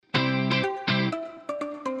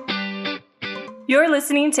You're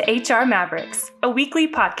listening to HR Mavericks, a weekly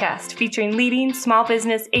podcast featuring leading small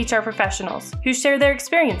business HR professionals who share their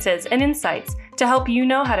experiences and insights to help you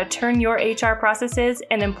know how to turn your HR processes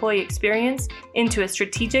and employee experience into a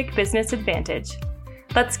strategic business advantage.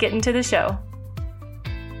 Let's get into the show.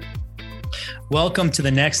 Welcome to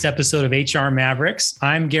the next episode of HR Mavericks.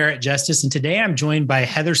 I'm Garrett Justice, and today I'm joined by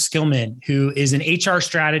Heather Skillman, who is an HR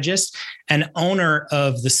strategist and owner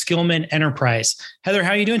of the Skillman Enterprise. Heather, how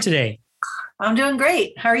are you doing today? I'm doing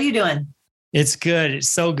great. How are you doing? It's good. It's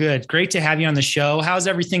so good. Great to have you on the show. How's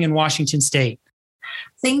everything in Washington State?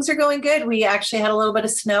 Things are going good. We actually had a little bit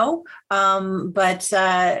of snow, but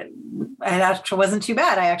it actually wasn't too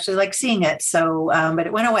bad. I actually like seeing it. So, but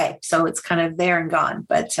it went away. So it's kind of there and gone.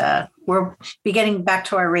 But we'll be getting back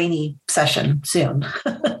to our rainy session soon.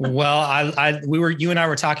 Well, you and I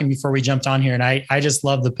were talking before we jumped on here, and I just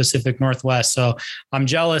love the Pacific Northwest. So I'm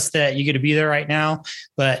jealous that you get to be there right now,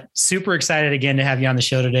 but super excited again to have you on the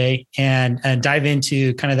show today and dive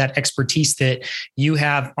into kind of that expertise that you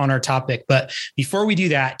have on our topic. But before we do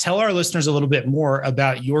that, tell our listeners a little bit more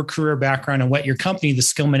about your career background and what your company, the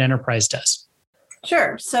Skillman Enterprise, does.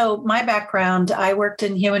 Sure. So my background, I worked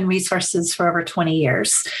in human resources for over 20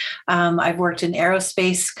 years. I've worked in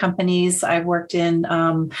aerospace companies. I've worked in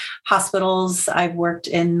hospitals. I've worked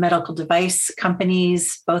in medical device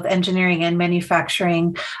companies, both engineering and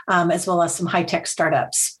manufacturing, as well as some high-tech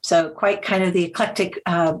startups. So quite kind of the eclectic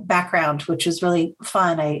background, which was really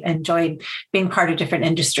fun. I enjoyed being part of different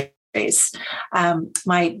industries.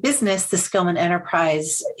 My business, the Skillman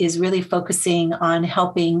Enterprise, is really focusing on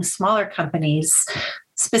helping smaller companies,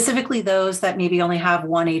 specifically those that maybe only have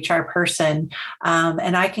one HR person.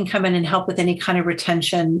 And I can come in and help with any kind of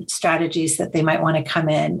retention strategies that they might want to come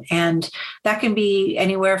in. And that can be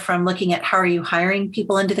anywhere from looking at how are you hiring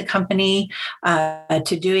people into the company,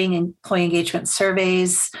 to doing employee engagement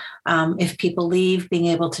surveys. If people leave, being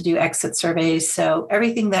able to do exit surveys. So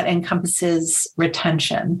everything that encompasses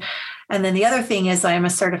retention. And then the other thing is I am a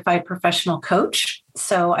certified professional coach.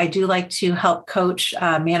 So I do like to help coach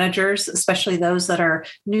managers, especially those that are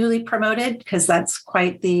newly promoted, because that's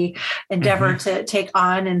quite the endeavor to take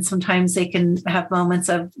on. And sometimes they can have moments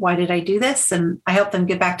of, why did I do this? And I help them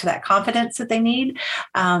get back to that confidence that they need.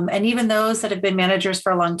 And even those that have been managers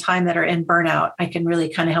for a long time that are in burnout, I can really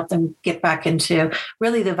kind of help them get back into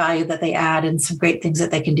really the value that they add and some great things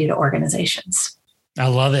that they can do to organizations. I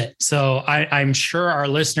love it. So I'm sure our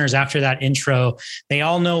listeners, after that intro, they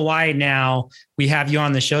all know why now we have you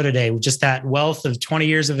on the show today, with just that wealth of 20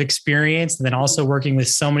 years of experience, and then also working with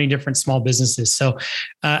so many different small businesses. So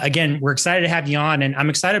again, we're excited to have you on, and I'm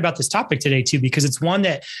excited about this topic today too, because it's one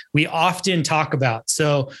that we often talk about.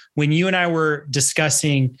 So when you and I were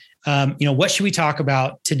discussing, what should we talk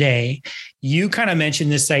about today? You kind of mentioned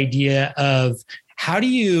this idea of, how do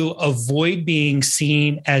you avoid being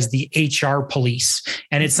seen as the HR police?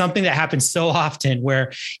 And it's something that happens so often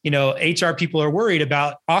where, HR people are worried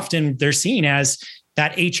about, often they're seen as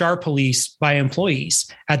that HR police by employees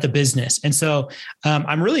at the business. And so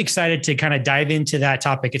I'm really excited to kind of dive into that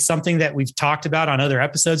topic. It's something that we've talked about on other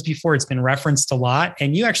episodes before. It's been referenced a lot.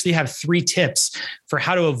 And you actually have 3 tips for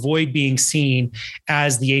how to avoid being seen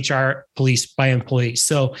as the HR police by employees.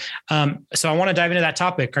 So I want to dive into that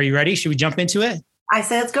topic. Are you ready? Should we jump into it? I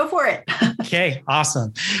said, let's go for it. Okay,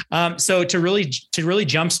 awesome. So to really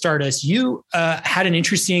jumpstart us, you had an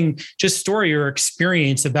interesting story or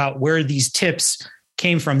experience about where these tips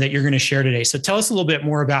came from that you're going to share today. So tell us a little bit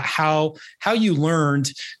more about how you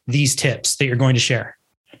learned these tips that you're going to share.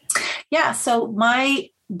 Yeah. So my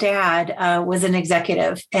dad was an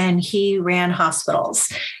executive and he ran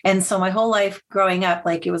hospitals. And so my whole life growing up,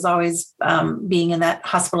 it was always being in that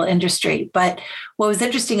hospital industry. But what was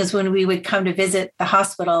interesting is when we would come to visit the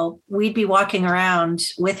hospital, we'd be walking around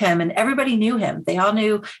with him and everybody knew him. They all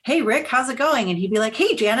knew, hey, Rick, how's it going? And he'd be like,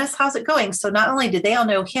 hey, Janice, how's it going? So not only did they all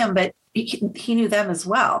know him, but he knew them as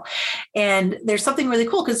well. And there's something really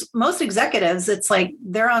cool because most executives, it's like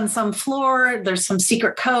they're on some floor, there's some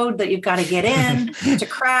secret code that you've got to get in to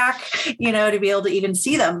crack, to be able to even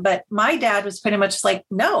see them. But my dad was pretty much like,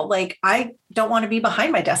 no, I don't want to be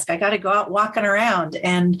behind my desk. I got to go out walking around.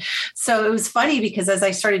 And so it was funny because as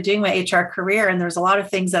I started doing my HR career, and there's a lot of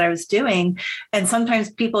things that I was doing, and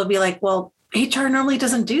sometimes people would be like, well, HR normally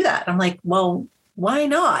doesn't do that. I'm like, well, why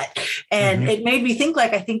not? And it made me think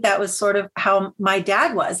I think that was sort of how my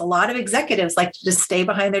dad was. A lot of executives like to just stay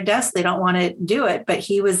behind their desk. They don't want to do it, but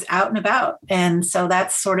he was out and about. And so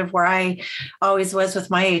that's sort of where I always was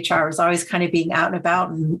with my HR, was always kind of being out and about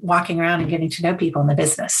and walking around and getting to know people in the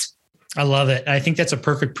business. I love it. I think that's a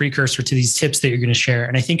perfect precursor to these tips that you're going to share.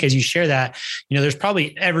 And I think as you share that, there's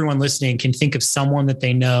probably everyone listening can think of someone that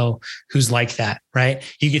they know who's like that, right?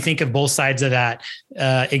 You can think of both sides of that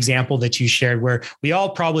example that you shared, where we all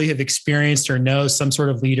probably have experienced or know some sort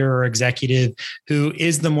of leader or executive who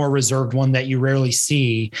is the more reserved one that you rarely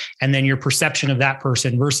see. And then your perception of that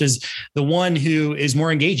person versus the one who is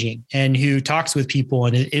more engaging and who talks with people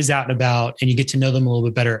and is out and about, and you get to know them a little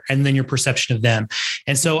bit better. And then your perception of them.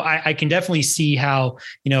 And so I can definitely see how,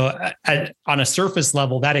 on a surface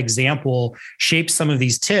level, that example shapes some of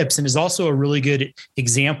these tips and is also a really good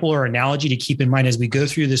example or analogy to keep in mind as we go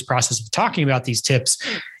through this process of talking about these tips,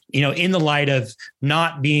 in the light of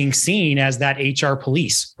not being seen as that HR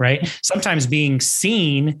police, right? Sometimes being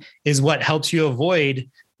seen is what helps you avoid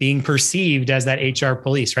being perceived as that HR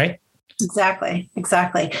police, right? Exactly.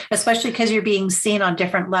 Especially because you're being seen on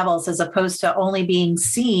different levels as opposed to only being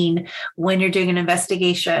seen when you're doing an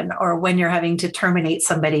investigation or when you're having to terminate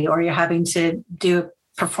somebody or you're having to do a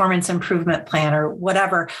performance improvement plan or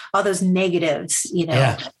whatever, all those negatives,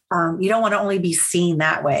 Yeah. You don't want to only be seen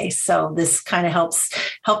that way. So this kind of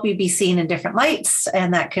help you be seen in different lights,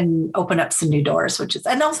 and that can open up some new doors,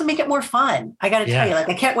 and also make it more fun. I got to tell you,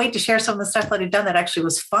 I can't wait to share some of the stuff that I've done that actually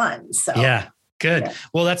was fun. So yeah. Good. Yeah.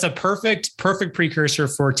 Well, that's a perfect precursor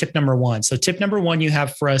for tip number 1. So tip number 1 you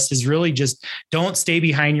have for us is really just don't stay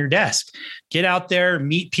behind your desk. Get out there,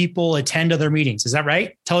 meet people, attend other meetings. Is that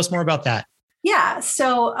right? Tell us more about that. Yeah.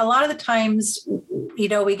 So a lot of the times,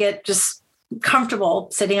 we get just comfortable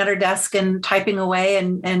sitting at our desk and typing away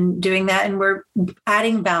and doing that. And we're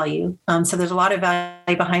adding value. So there's a lot of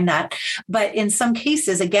value behind that. But in some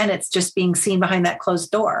cases, again, it's just being seen behind that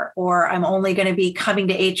closed door, or I'm only going to be coming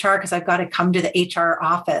to HR because I've got to come to the HR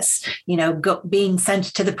office, being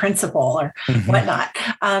sent to the principal or whatnot.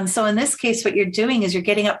 So in this case, what you're doing is you're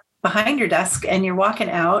getting up behind your desk and you're walking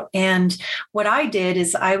out. And what I did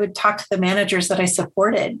is I would talk to the managers that I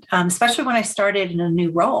supported, especially when I started in a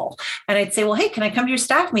new role. And I'd say, well, hey, can I come to your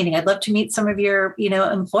staff meeting? I'd love to meet some of your,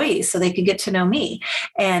 employees so they could get to know me.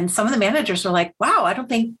 And some of the managers were like, wow, I don't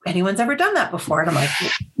think anyone's ever done that before. And I'm like,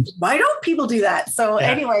 why don't people do that? So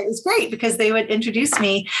anyway, it was great because they would introduce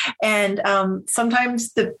me. And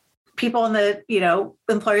sometimes the people in the,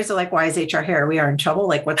 employers are like, why is HR here? We are in trouble.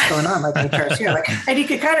 Like, what's going on? Like, HR is here. And you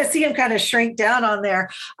could kind of see them kind of shrink down on there.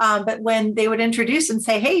 But when they would introduce and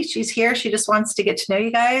say, hey, she's here, she just wants to get to know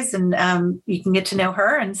you guys, and you can get to know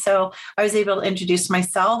her. And so I was able to introduce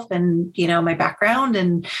myself and, my background,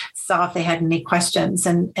 and saw if they had any questions.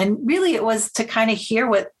 And really it was to kind of hear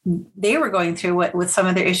what they were going through, with some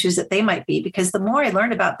of their issues that they might be, because the more I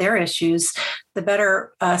learned about their issues, the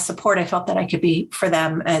better support I felt that I could be for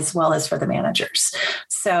them as well as for the managers.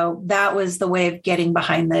 So that was the way of getting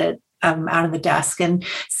behind the out of the desk. And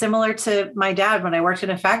similar to my dad, when I worked in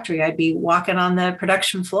a factory, I'd be walking on the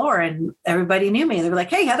production floor and everybody knew me. They were like,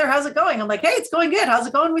 hey, Heather, how's it going? I'm like, hey, it's going good. How's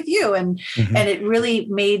it going with you? And it really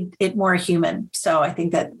made it more human. So I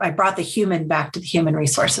think that I brought the human back to the human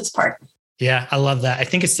resources part. Yeah, I love that. I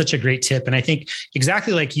think it's such a great tip. And I think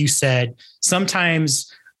exactly like you said,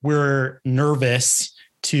 sometimes we're nervous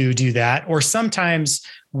to do that, or sometimes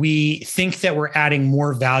we think that we're adding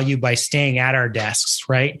more value by staying at our desks,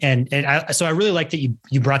 right? So I really like that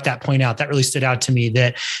you brought that point out. That really stood out to me,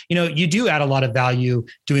 that, you do add a lot of value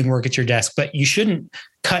doing work at your desk, but you shouldn't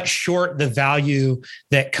cut short the value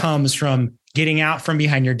that comes from getting out from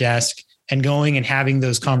behind your desk and going and having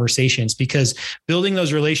those conversations, because building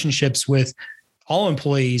those relationships with all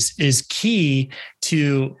employees is key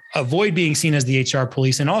to avoid being seen as the HR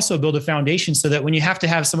police, and also build a foundation so that when you have to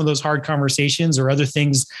have some of those hard conversations or other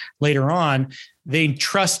things later on, they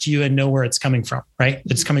trust you and know where it's coming from, right?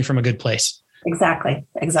 It's coming from a good place. Exactly.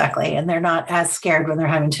 And they're not as scared when they're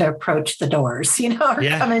having to approach the doors, or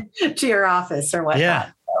coming to your office or whatnot.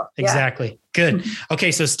 Yeah, so, exactly. Good.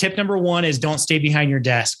 Okay. So tip number 1 is don't stay behind your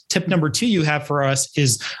desk. Tip number 2 you have for us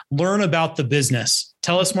is learn about the business.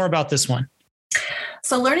 Tell us more about this one.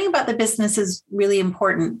 So learning about the business is really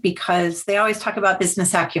important because they always talk about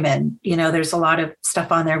business acumen. There's a lot of stuff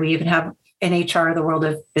on there. We even have in HR, the world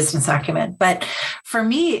of business acumen. But for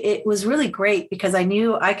me, it was really great because I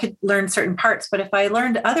knew I could learn certain parts. But if I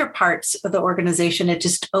learned other parts of the organization, it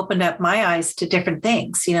just opened up my eyes to different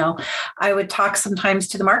things. I would talk sometimes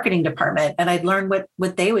to the marketing department and I'd learn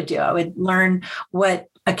what they would do. I would learn what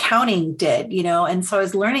accounting did, and so I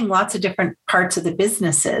was learning lots of different parts of the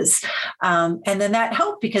businesses. And then that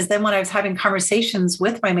helped because then when I was having conversations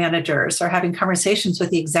with my managers or having conversations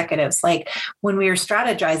with the executives, like when we were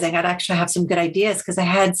strategizing, I'd actually have some good ideas because I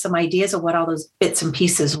had some ideas of what all those bits and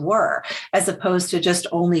pieces were, as opposed to just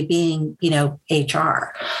only being,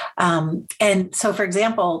 HR. And so, for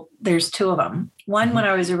example, there's two of them. One, when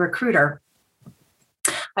I was a recruiter,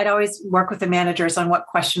 I'd always work with the managers on what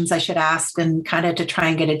questions I should ask and kind of to try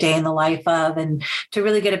and get a day in the life of and to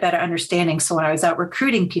really get a better understanding. So when I was out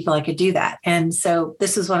recruiting people, I could do that. And so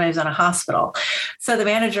this is when I was in a hospital. So the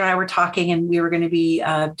manager and I were talking and we were going to be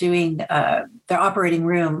doing their operating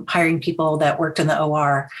room, hiring people that worked in the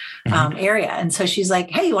OR area. And so she's like,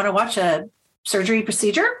 hey, you want to watch a surgery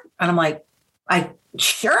procedure? And I'm like,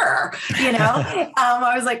 sure.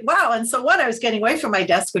 I was like, wow. And so I was getting away from my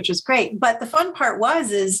desk, which was great. But the fun part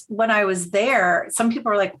is when I was there, some people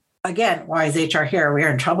were like, again, why is HR here?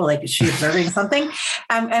 We're in trouble. Like, is she observing something?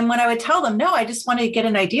 And when I would tell them, no, I just wanted to get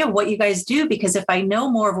an idea of what you guys do, because if I know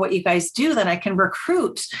more of what you guys do, then I can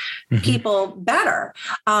recruit people better.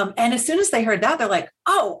 And as soon as they heard that, they're like,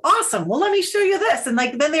 oh, awesome. Well, let me show you this. And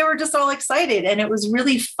then they were just all excited. And it was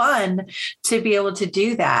really fun to be able to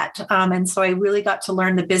do that. And so I really got to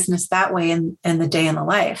learn the business that way in the day in the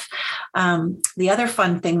life. The other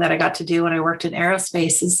fun thing that I got to do when I worked in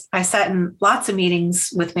aerospace is I sat in lots of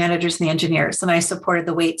meetings with managers and the engineers, and I supported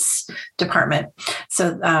the weights department.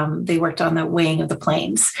 So they worked on the weighing of the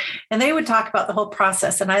planes, and they would talk about the whole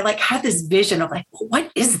process. And I had this vision of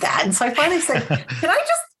what is that? And so I finally said,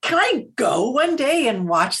 can I go one day and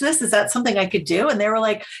watch this? Is that something I could do? And they were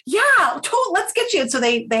like, yeah, totally, let's get you. And so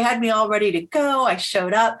they had me all ready to go. I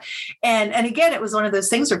showed up. And again, it was one of those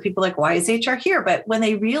things where people are like, why is HR here? But when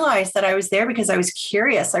they realized that I was there because I was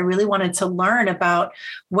curious, I really wanted to learn about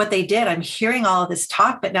what they did. I'm hearing all of this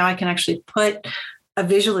talk, but now I can actually put a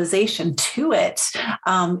visualization to it.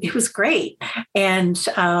 It was great. And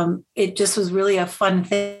it just was really a fun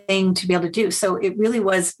thing to be able to do. So it really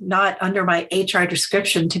was not under my HR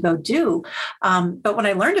description to go do. But when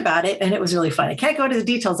I learned about it, and it was really fun, I can't go into the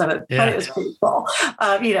details of it, but it was pretty cool.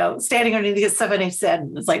 Standing underneath the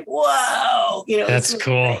 787, it's like, whoa, that's really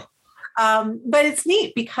cool. Great. But it's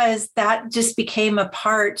neat because that just became a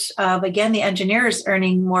part of, again, the engineers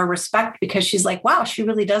earning more respect because she's like, wow, she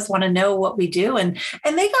really does want to know what we do. And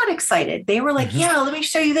they got excited. They were like, yeah, let me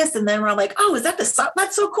show you this. And then we're like, oh, is that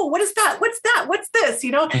that's so cool. What is that? What's that? What's this?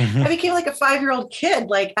 I became like a 5-year-old kid,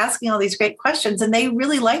 asking all these great questions, and they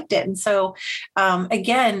really liked it. And so,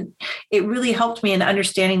 again, it really helped me in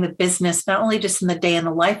understanding the business, not only just in the day in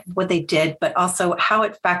the life of what they did, but also how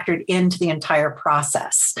it factored into the entire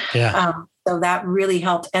process. Yeah. So that really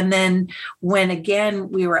helped. And then when, again,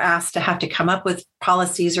 we were asked to have to come up with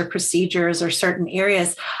policies or procedures or certain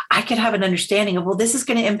areas, I could have an understanding of, well, this is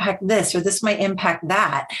going to impact this, or this might impact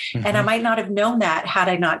that. And I might not have known that had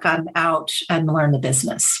I not gotten out and learned the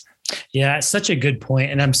business. Yeah, such a good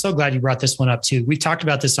point. And I'm so glad you brought this one up too. We talked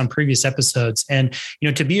about this on previous episodes. And,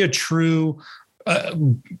 to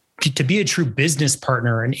be a true business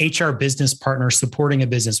partner, an HR business partner supporting a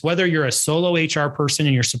business, whether you're a solo HR person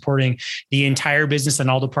and you're supporting the entire business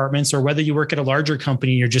and all departments, or whether you work at a larger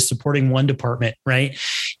company and you're just supporting one department, right?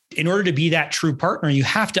 In order to be that true partner, you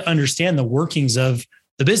have to understand the workings of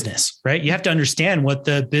the business, right? You have to understand what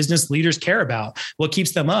the business leaders care about, what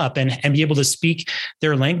keeps them up, and be able to speak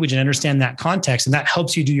their language and understand that context. And that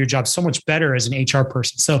helps you do your job so much better as an HR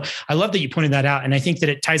person. So I love that you pointed that out. And I think that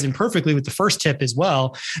it ties in perfectly with the first tip as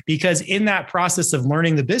well, because in that process of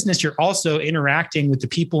learning the business, you're also interacting with the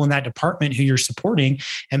people in that department who you're supporting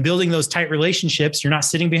and building those tight relationships. You're not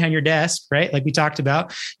sitting behind your desk, right? Like we talked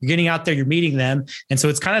about, you're getting out there, you're meeting them. And so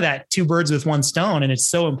it's kind of that 2 birds with 1 stone. And it's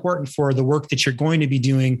so important for the work that you're going to be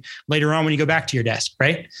doing later on when you go back to your desk,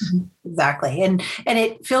 right? Exactly. And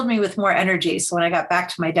it filled me with more energy. So when I got back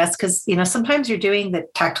to my desk, because, sometimes you're doing the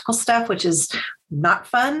tactical stuff, which is not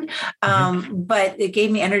fun, but it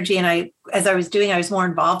gave me energy. And as I was doing, I was more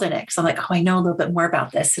involved in it because I'm like, oh, I know a little bit more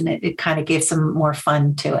about this. And it kind of gave some more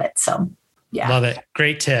fun to it. So yeah. Love it.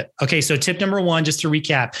 Great tip. Okay. So tip number 1, just to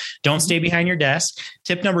recap, don't stay behind your desk.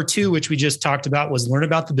 Tip number 2, which we just talked about, was learn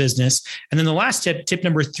about the business. And then the last tip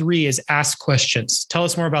number 3 is ask questions. Tell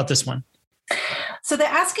us more about this one. So the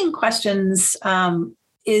asking questions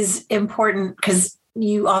is important because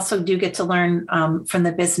you also do get to learn from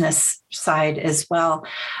the business side as well.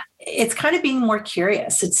 It's kind of being more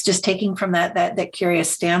curious. It's just taking from that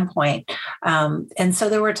curious standpoint. And so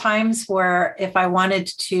there were times where if I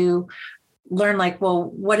wanted to learn like, well,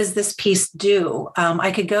 what does this piece do?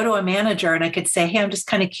 I could go to a manager and I could say, hey, I'm just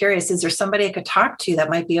kind of curious. Is there somebody I could talk to that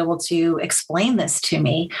might be able to explain this to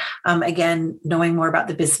me? Again, knowing more about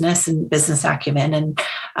the business and business acumen.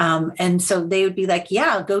 And so they would be like,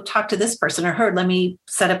 yeah, go talk to this person, or let me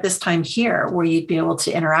set up this time here where you'd be able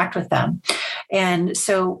to interact with them. And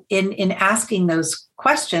so in asking those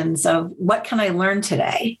questions of what can I learn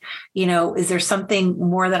today? Is there something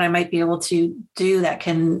more that I might be able to do that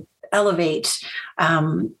can elevate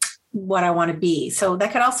what I want to be? So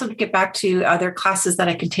that could also get back to, are there classes that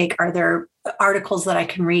I can take? Are there articles that I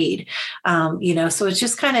can read? So it's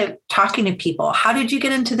just kind of talking to people. How did you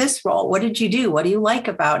get into this role? What did you do? What do you like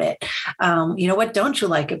about it? What don't you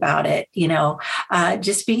like about it?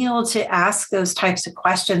 Just being able to ask those types of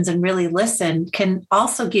questions and really listen can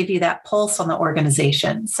also give you that pulse on the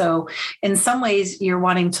organization. So in some ways you're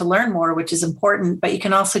wanting to learn more, which is important, but you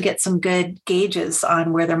can also get some good gauges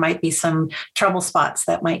on where there might be some trouble spots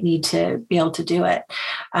that might need to be able to do it.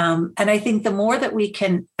 And I think the more that we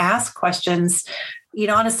can ask questions,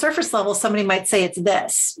 on a surface level, somebody might say it's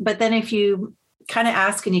this, but then if you kind of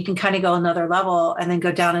ask and you can kind of go another level and then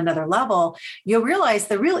go down another level, you'll realize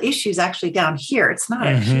the real issue is actually down here. It's not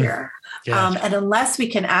up here. Yeah. And unless we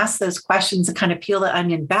can ask those questions and kind of peel the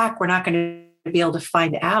onion back, we're not going to be able to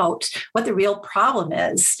find out what the real problem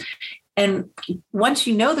is. And once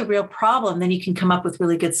you know the real problem, then you can come up with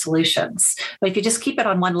really good solutions. But if you just keep it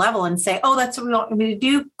on one level and say, oh, that's what we want me to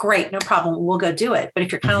do, great, no problem, we'll go do it. But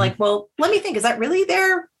if you're kind of like, well, let me think, is that really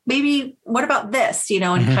there? Maybe what about this, and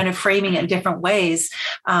kind of framing it in different ways,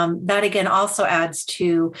 that again also adds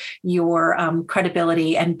to your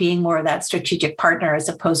credibility and being more of that strategic partner as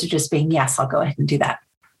opposed to just being, yes, I'll go ahead and do that.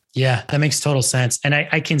 Yeah, that makes total sense. And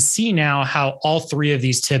I can see now how all three of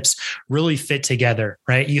these tips really fit together,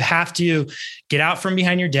 right? You have to get out from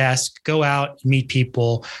behind your desk, go out, meet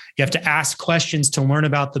people. You have to ask questions to learn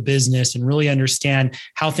about the business and really understand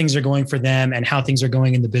how things are going for them and how things are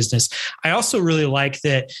going in the business. I also really like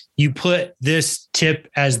that you put this tip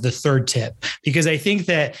as the third tip, because I think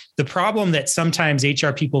that the problem that sometimes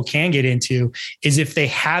HR people can get into is if they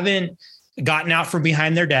haven't gotten out from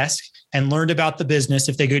behind their desk and learned about the business,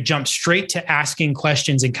 if they could jump straight to asking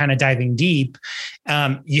questions and kind of diving deep,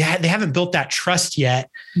 they haven't built that trust yet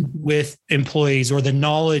with employees or the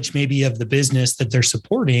knowledge maybe of the business that they're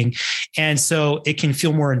supporting. And so it can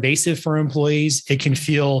feel more invasive for employees. It can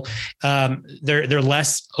feel they're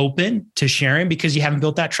less open to sharing because you haven't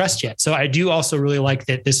built that trust yet. So I do also really like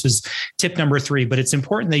that this was tip number 3, but it's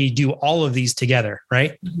important that you do all of these together,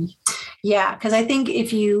 right? Yeah, because I think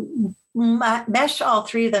if you mesh all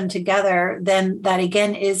three of them together, then that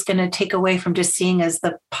again is going to take away from just seeing as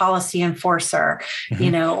the policy enforcer,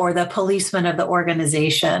 or the policeman of the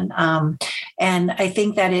organization. And I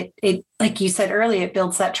think that it, like you said earlier, it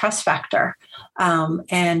builds that trust factor.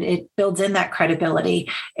 And it builds in that credibility,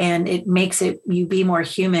 and it makes you be more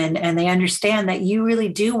human. And they understand that you really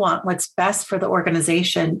do want what's best for the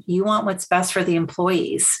organization. You want what's best for the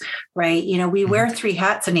employees, right? We wear 3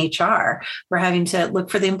 hats in HR. We're having to look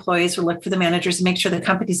for the employees, or look for the managers, and make sure the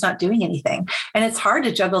company's not doing anything. And it's hard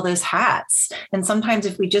to juggle those hats. And sometimes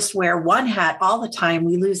if we just wear one hat all the time,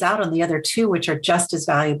 we lose out on the other 2, which are just as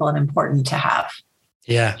valuable and important to have.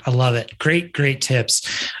 Yeah, I love it. Great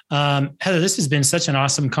tips. Heather, this has been such an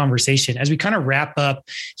awesome conversation. As we kind of wrap up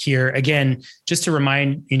here, again, just to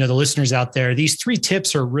remind, the listeners out there, these 3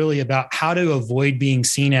 tips are really about how to avoid being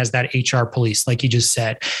seen as that HR police, like you just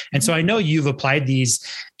said. And so I know you've applied these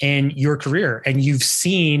in your career, and you've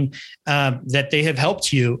seen that they have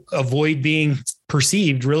helped you avoid being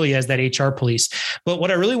perceived really as that HR police. But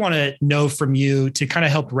what I really want to know from you to kind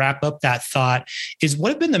of help wrap up that thought is, what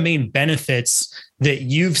have been the main benefits that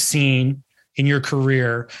you've seen in your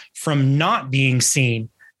career from not being seen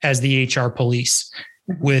as the HR police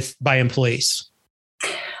by employees?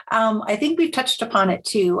 I think we've touched upon it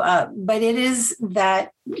too, but it is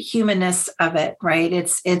that humanness of it, right?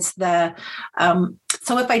 It's the,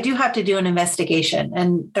 so if I do have to do an investigation,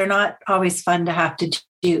 and they're not always fun to have to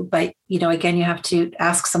do, but, again, you have to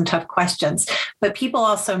ask some tough questions, but people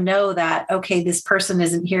also know that, okay, this person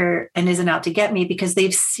isn't here and isn't out to get me because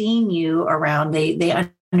they've seen you around. They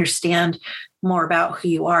understand more about who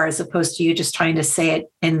you are, as opposed to you just trying to say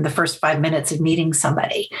it in the first 5 minutes of meeting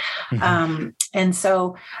somebody. And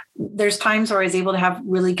so there's times where I was able to have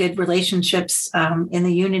really good relationships in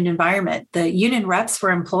the union environment. The union reps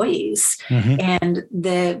were employees. And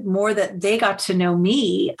the more that they got to know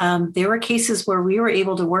me, there were cases where we were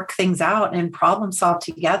able to work things out and problem solve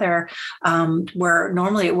together, where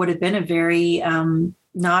normally it would have been a very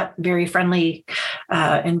not very friendly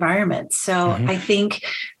environment. So I think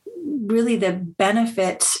really the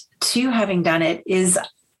benefit to having done it is,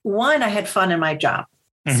 one, I had fun in my job.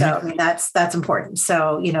 Mm-hmm. So, I mean, that's important.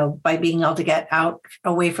 So, you know, by being able to get out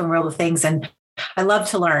away from real things, and I love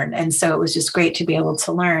to learn. And so it was just great to be able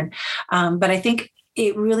to learn. But I think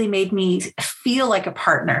it really made me feel like a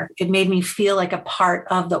partner. It made me feel like a part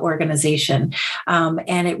of the organization.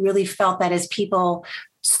 And it really felt that as people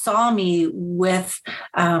saw me with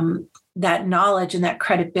that knowledge and that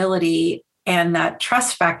credibility and that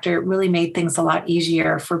trust factor, it really made things a lot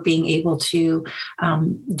easier for being able to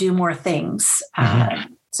do more things.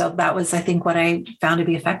 Mm-hmm. So that was, I think, what I found to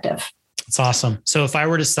be effective. It's awesome. So if I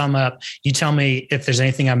were to sum up, you tell me if there's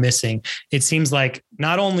anything I'm missing. It seems like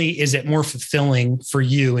not only is it more fulfilling for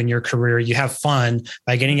you in your career, you have fun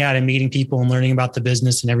by getting out and meeting people and learning about the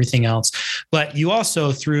business and everything else, but you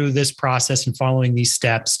also, through this process and following these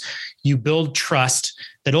steps, you build trust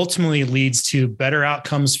that ultimately leads to better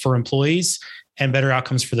outcomes for employees and better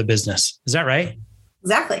outcomes for the business. Is that right?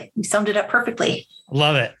 Exactly. You summed it up perfectly.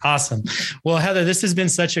 Love it. Awesome. Well, Heather, this has been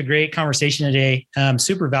such a great conversation today.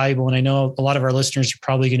 Super valuable. And I know a lot of our listeners are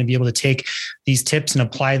probably going to be able to take these tips and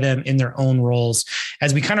apply them in their own roles.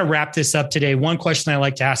 As we kind of wrap this up today, one question I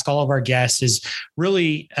like to ask all of our guests is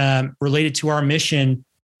really related to our mission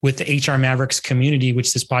with the HR Mavericks community,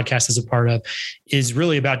 which this podcast is a part of, is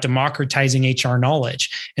really about democratizing HR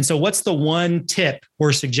knowledge. And so what's the one tip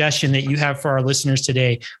or suggestion that you have for our listeners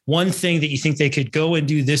today? One thing that you think they could go and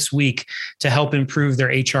do this week to help improve their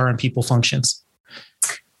HR and people functions?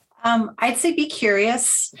 I'd say be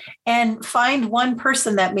curious and find one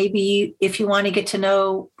person that maybe, if you want to get to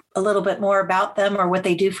know a little bit more about them or what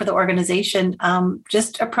they do for the organization,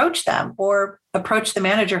 just approach them or approach the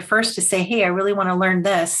manager first to say, hey, I really want to learn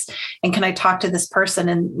this. And can I talk to this person?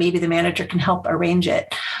 And maybe the manager can help arrange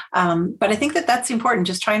it. But I think that that's important.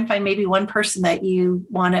 Just try and find maybe one person that you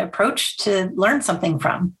want to approach to learn something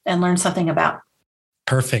from and learn something about.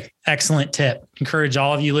 Perfect. Excellent tip. Encourage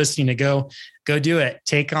all of you listening to go do it.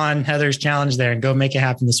 Take on Heather's challenge there and go make it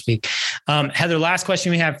happen this week. Heather, last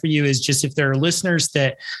question we have for you is just if there are listeners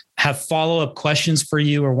that have follow-up questions for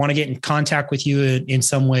you or want to get in contact with you in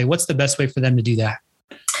some way, what's the best way for them to do that?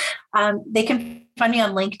 They can find me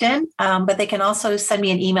on LinkedIn, but they can also send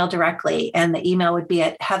me an email directly. And the email would be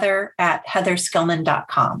at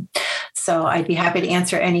heather@heatherskillman.com. So I'd be happy to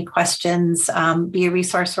answer any questions, be a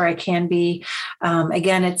resource where I can be.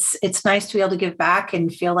 Again, it's nice to be able to give back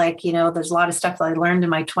and feel like, you know, there's a lot of stuff that I learned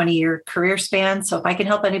in my 20-year career span. So if I can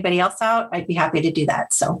help anybody else out, I'd be happy to do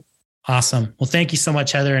that. So. Awesome. Well, thank you so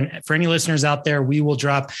much, Heather. And for any listeners out there, we will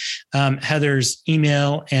drop Heather's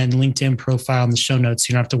email and LinkedIn profile in the show notes.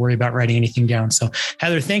 So you don't have to worry about writing anything down. So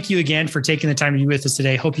Heather, thank you again for taking the time to be with us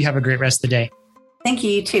today. Hope you have a great rest of the day. Thank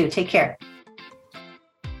you. You too. Take care.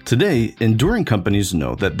 Today, enduring companies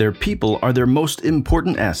know that their people are their most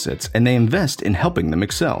important assets and they invest in helping them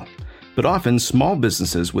excel. But often, small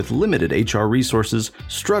businesses with limited HR resources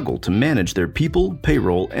struggle to manage their people,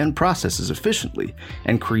 payroll, and processes efficiently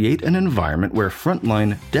and create an environment where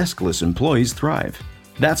frontline, deskless employees thrive.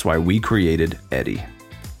 That's why we created Eddy.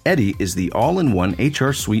 Eddy is the all-in-one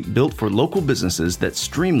HR suite built for local businesses that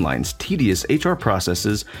streamlines tedious HR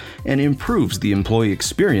processes and improves the employee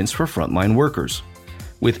experience for frontline workers.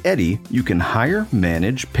 With Eddy, you can hire,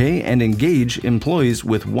 manage, pay, and engage employees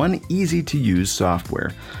with one easy-to-use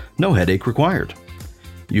software. No headache required.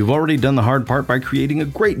 You've already done the hard part by creating a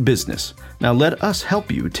great business. Now let us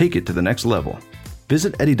help you take it to the next level.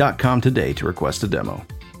 Visit Eddy.com today to request a demo.